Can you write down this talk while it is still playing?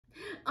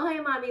Oh hey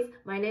mommies,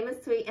 my name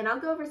is Tweet and I'll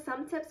go over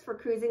some tips for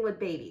cruising with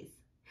babies.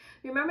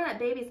 Remember that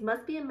babies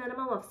must be a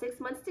minimum of 6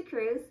 months to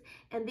cruise,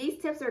 and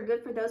these tips are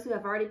good for those who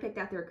have already picked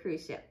out their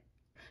cruise ship.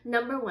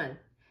 Number 1,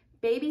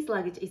 baby's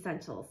luggage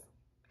essentials.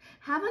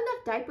 Have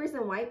enough diapers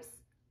and wipes.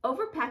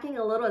 Overpacking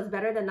a little is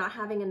better than not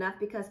having enough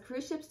because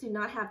cruise ships do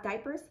not have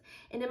diapers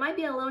and it might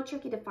be a little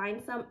tricky to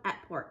find some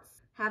at ports.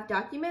 Have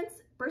documents,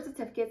 birth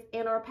certificates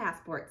and/or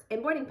passports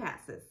and boarding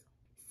passes.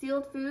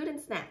 Sealed food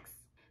and snacks.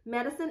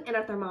 Medicine and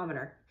a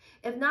thermometer.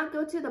 If not,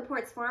 go to the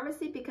port's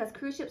pharmacy because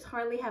cruise ships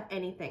hardly have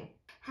anything.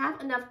 Have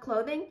enough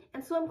clothing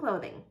and swim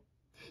clothing.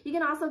 You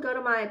can also go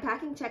to my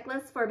packing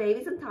checklist for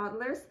babies and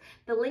toddlers.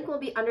 The link will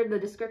be under the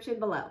description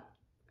below.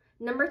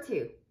 Number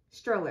 2,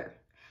 stroller.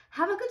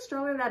 Have a good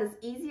stroller that is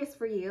easiest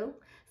for you.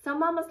 Some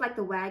mamas like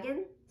the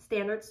wagon,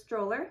 standard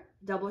stroller,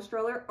 double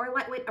stroller, or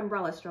lightweight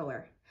umbrella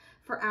stroller.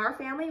 For our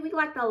family, we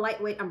like the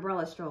lightweight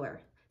umbrella stroller.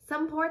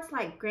 Some ports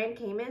like Grand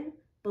Cayman,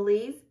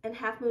 Belize, and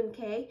Half Moon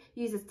Cay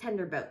uses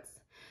tender boats.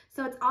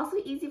 So it's also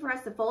easy for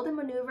us to fold and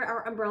maneuver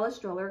our umbrella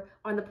stroller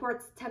on the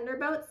port's tender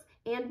boats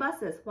and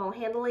buses while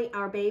handling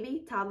our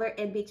baby, toddler,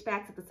 and beach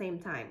bags at the same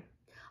time.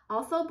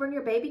 Also, bring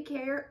your baby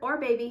carrier or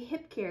baby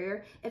hip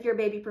carrier if your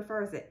baby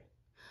prefers it.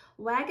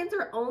 Wagons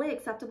are only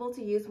acceptable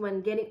to use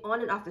when getting on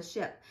and off the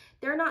ship.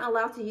 They're not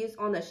allowed to use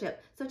on the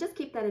ship, so just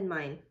keep that in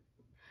mind.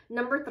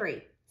 Number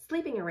 3,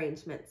 sleeping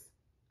arrangements.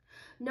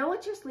 Know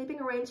what your sleeping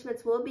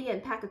arrangements will be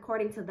and pack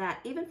according to that,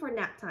 even for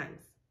nap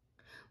times.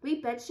 We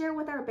bed share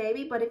with our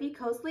baby, but if you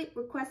co-sleep,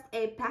 request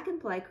a pack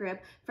and play crib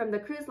from the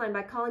cruise line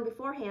by calling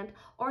beforehand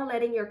or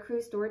letting your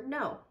cruise steward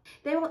know.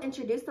 They will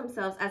introduce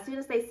themselves as soon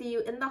as they see you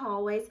in the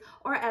hallways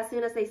or as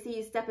soon as they see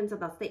you step into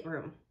the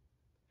stateroom.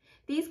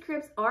 These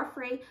cribs are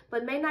free,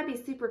 but may not be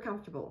super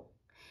comfortable.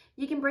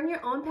 You can bring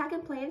your own pack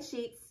and play and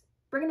sheets,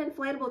 bring an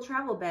inflatable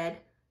travel bed,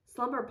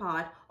 slumber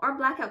pod, or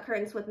blackout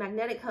curtains with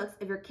magnetic hooks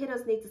if your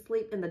kiddos need to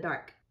sleep in the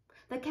dark.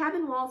 The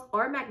cabin walls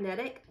are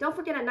magnetic. Don't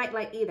forget a night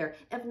light either.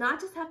 If not,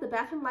 just have the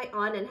bathroom light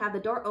on and have the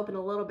door open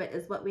a little bit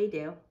is what we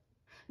do.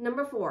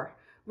 Number 4,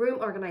 room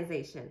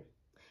organization.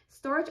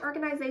 Storage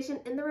organization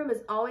in the room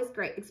is always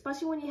great,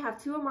 especially when you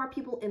have 2 or more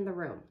people in the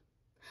room.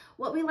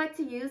 What we like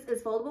to use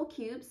is foldable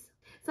cubes.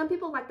 Some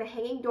people like the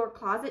hanging door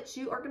closet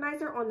shoe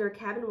organizer on their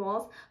cabin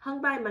walls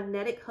hung by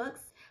magnetic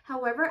hooks.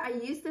 However, I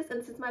use this,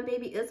 and since my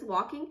baby is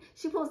walking,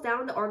 she pulls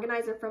down the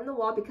organizer from the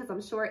wall because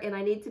I'm short and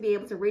I need to be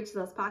able to reach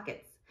those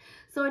pockets.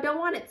 So I don't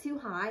want it too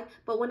high,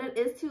 but when it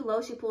is too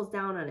low, she pulls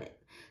down on it.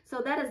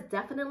 So that is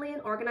definitely an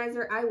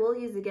organizer I will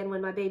use again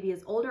when my baby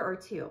is older or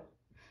 2.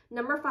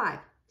 Number 5,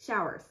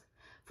 showers.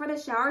 For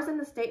the showers in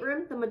the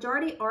stateroom, the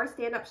majority are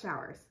stand-up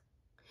showers.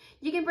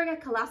 You can bring a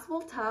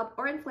collapsible tub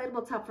or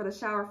inflatable tub for the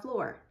shower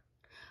floor.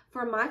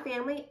 For my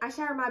family, I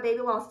shower my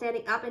baby while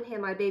standing up and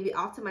hand my baby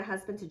off to my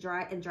husband to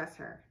dry and dress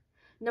her.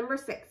 Number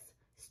 6,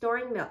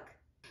 storing milk.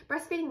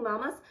 Breastfeeding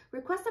mamas,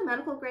 request a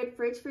medical grade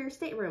fridge for your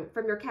stateroom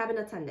from your cabin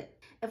attendant.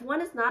 If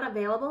one is not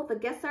available, the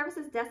guest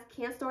services desk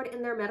can store it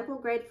in their medical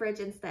grade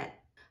fridge instead.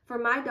 For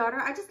my daughter,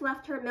 I just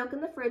left her milk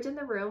in the fridge in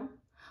the room.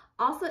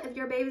 Also, if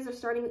your babies are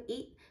starting to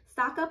eat,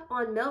 stock up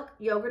on milk,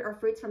 yogurt, or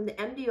fruits from the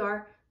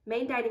MDR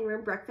main dining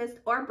room breakfast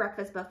or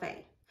breakfast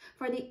buffet.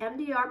 For the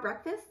MDR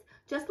breakfast,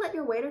 just let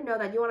your waiter know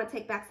that you want to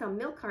take back some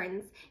milk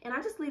cartons, and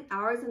I just leave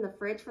ours in the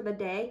fridge for the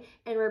day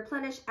and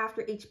replenish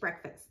after each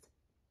breakfast.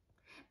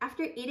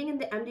 After eating in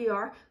the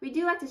MDR, we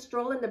do like to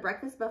stroll in the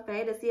breakfast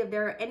buffet to see if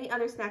there are any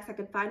other snacks I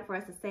could find for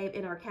us to save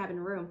in our cabin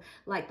room,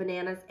 like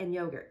bananas and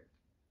yogurt.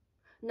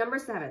 Number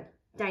 7,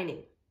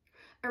 dining.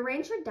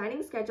 Arrange your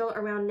dining schedule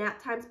around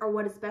nap times or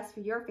what is best for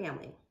your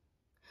family.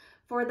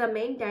 For the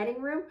main dining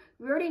room,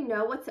 we already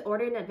know what to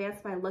order in advance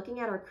by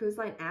looking at our cruise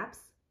line apps.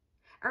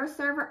 Our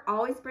server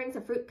always brings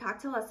a fruit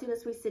cocktail as soon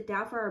as we sit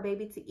down for our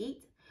baby to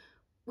eat.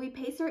 We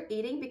pace her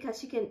eating because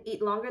she can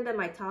eat longer than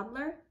my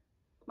toddler.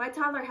 My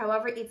toddler,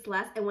 however, eats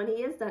less, and when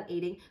he is done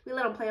eating, we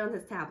let him play on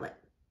his tablet.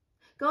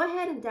 Go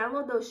ahead and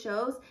download those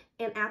shows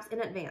and apps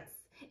in advance.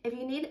 If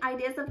you need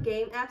ideas of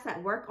game apps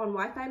that work on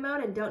Wi-Fi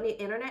mode and don't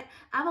need internet,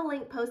 I have a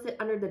link posted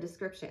under the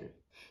description.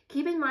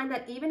 Keep in mind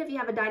that even if you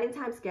have a dining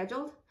time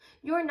scheduled,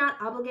 you are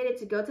not obligated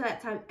to go to that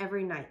time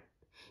every night.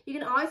 You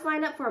can always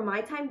line up for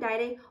My Time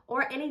Dining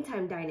or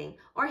Anytime Dining,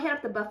 or hit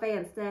up the buffet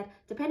instead,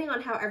 depending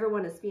on how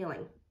everyone is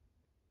feeling.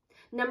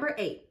 Number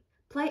 8,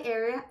 play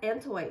area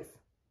and toys.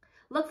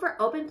 Look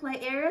for open play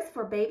areas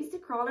for babies to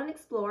crawl and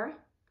explore.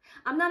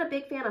 I'm not a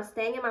big fan of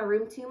staying in my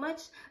room too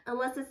much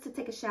unless it's to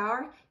take a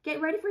shower, get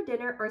ready for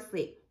dinner, or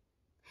sleep.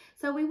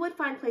 So we would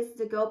find places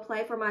to go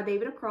play for my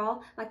baby to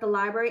crawl, like the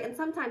library and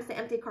sometimes the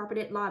empty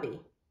carpeted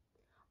lobby.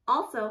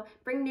 Also,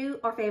 bring new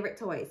or favorite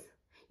toys.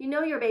 You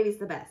know your baby's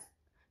the best.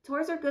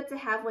 Toys are good to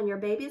have when your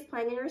baby is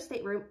playing in your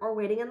stateroom or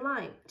waiting in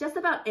line. Just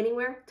about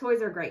anywhere,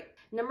 toys are great.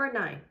 Number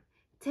 9,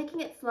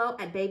 taking it slow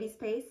at baby's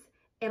pace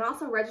and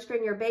also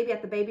registering your baby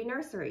at the baby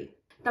nursery.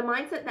 The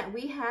mindset that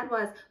we had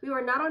was we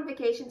were not on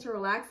vacation to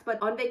relax,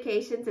 but on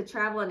vacation to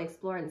travel and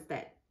explore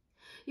instead.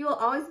 You will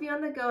always be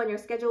on the go and your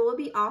schedule will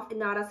be off and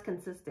not as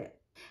consistent.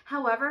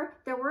 However,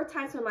 there were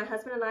times when my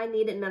husband and I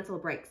needed mental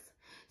breaks.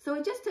 So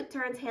we just took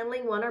turns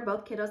handling one or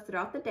both kiddos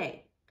throughout the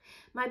day.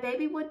 My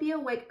baby would be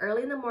awake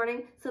early in the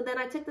morning, so then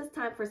I took this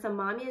time for some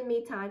mommy and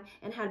me time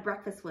and had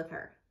breakfast with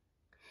her.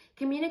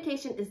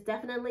 Communication is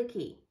definitely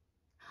key.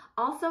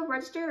 Also,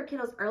 register your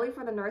kiddos early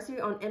for the nursery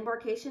on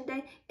embarkation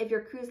day if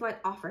your cruise line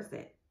offers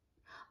it.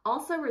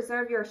 Also,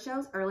 reserve your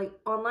shows early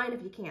online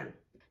if you can.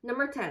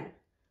 Number 10,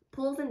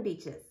 pools and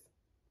beaches.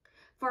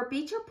 For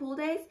beach or pool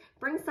days,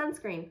 bring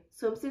sunscreen,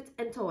 swimsuits,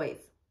 and toys.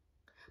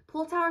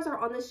 Pool towers are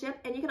on the ship,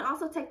 and you can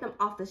also take them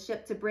off the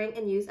ship to bring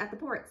and use at the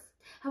ports.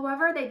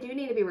 However, they do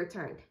need to be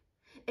returned.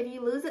 If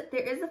you lose it,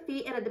 there is a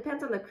fee, and it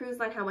depends on the cruise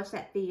line how much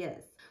that fee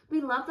is.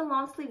 We love the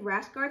long sleeve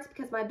rash guards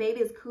because my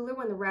baby is cooler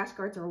when the rash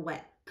guards are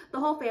wet. The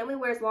whole family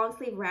wears long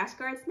sleeve rash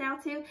guards now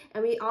too,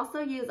 and we also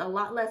use a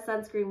lot less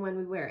sunscreen when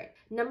we wear it.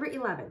 Number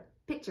 11,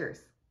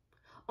 pictures.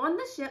 On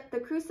the ship, the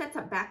crew sets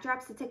up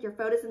backdrops to take your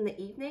photos in the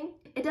evening.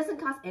 It doesn't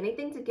cost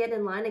anything to get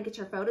in line and get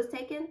your photos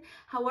taken.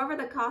 However,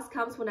 the cost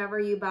comes whenever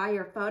you buy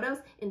your photos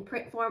in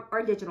print form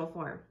or digital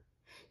form.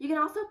 You can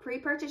also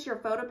pre-purchase your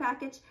photo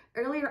package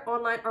earlier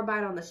online or buy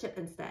it on the ship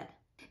instead.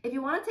 If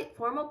you want to take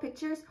formal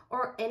pictures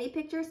or any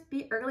pictures,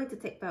 be early to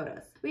take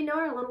photos. We know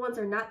our little ones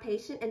are not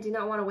patient and do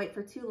not want to wait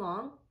for too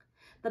long.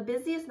 The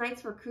busiest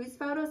nights for cruise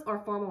photos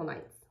are formal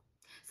nights.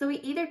 So we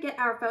either get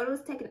our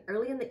photos taken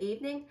early in the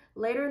evening,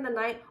 later in the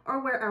night,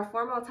 or wear our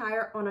formal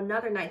attire on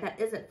another night that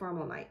isn't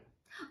formal night.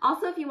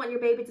 Also, if you want your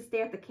baby to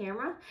stare at the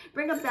camera,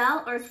 bring a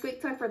bell or a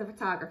squeak toy for the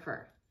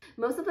photographer.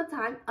 Most of the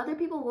time, other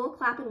people will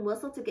clap and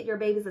whistle to get your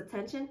baby's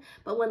attention,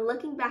 but when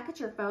looking back at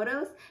your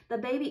photos, the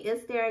baby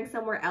is staring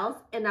somewhere else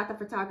and not the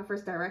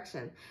photographer's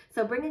direction.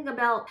 So bringing a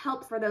bell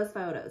helps for those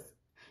photos.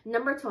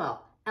 Number 12,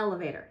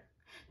 elevator.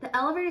 The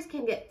elevators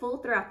can get full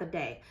throughout the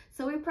day,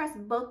 so we press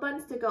both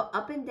buttons to go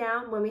up and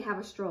down when we have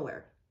a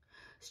stroller.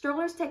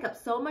 Strollers take up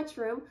so much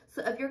room,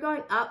 so if you're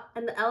going up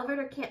and the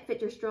elevator can't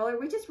fit your stroller,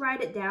 we just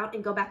ride it down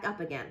and go back up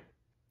again.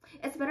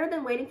 It's better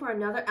than waiting for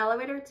another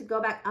elevator to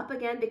go back up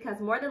again because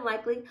more than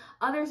likely,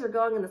 others are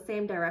going in the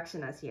same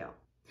direction as you.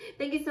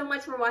 Thank you so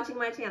much for watching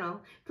my channel.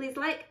 Please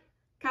like,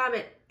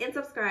 comment, and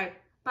subscribe.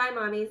 Bye,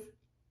 mommies.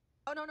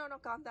 Oh, no,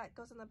 God, that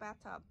goes in the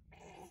bathtub.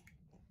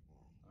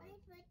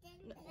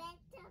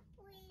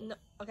 No,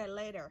 okay,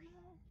 later.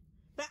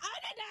 But, oh,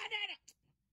 no.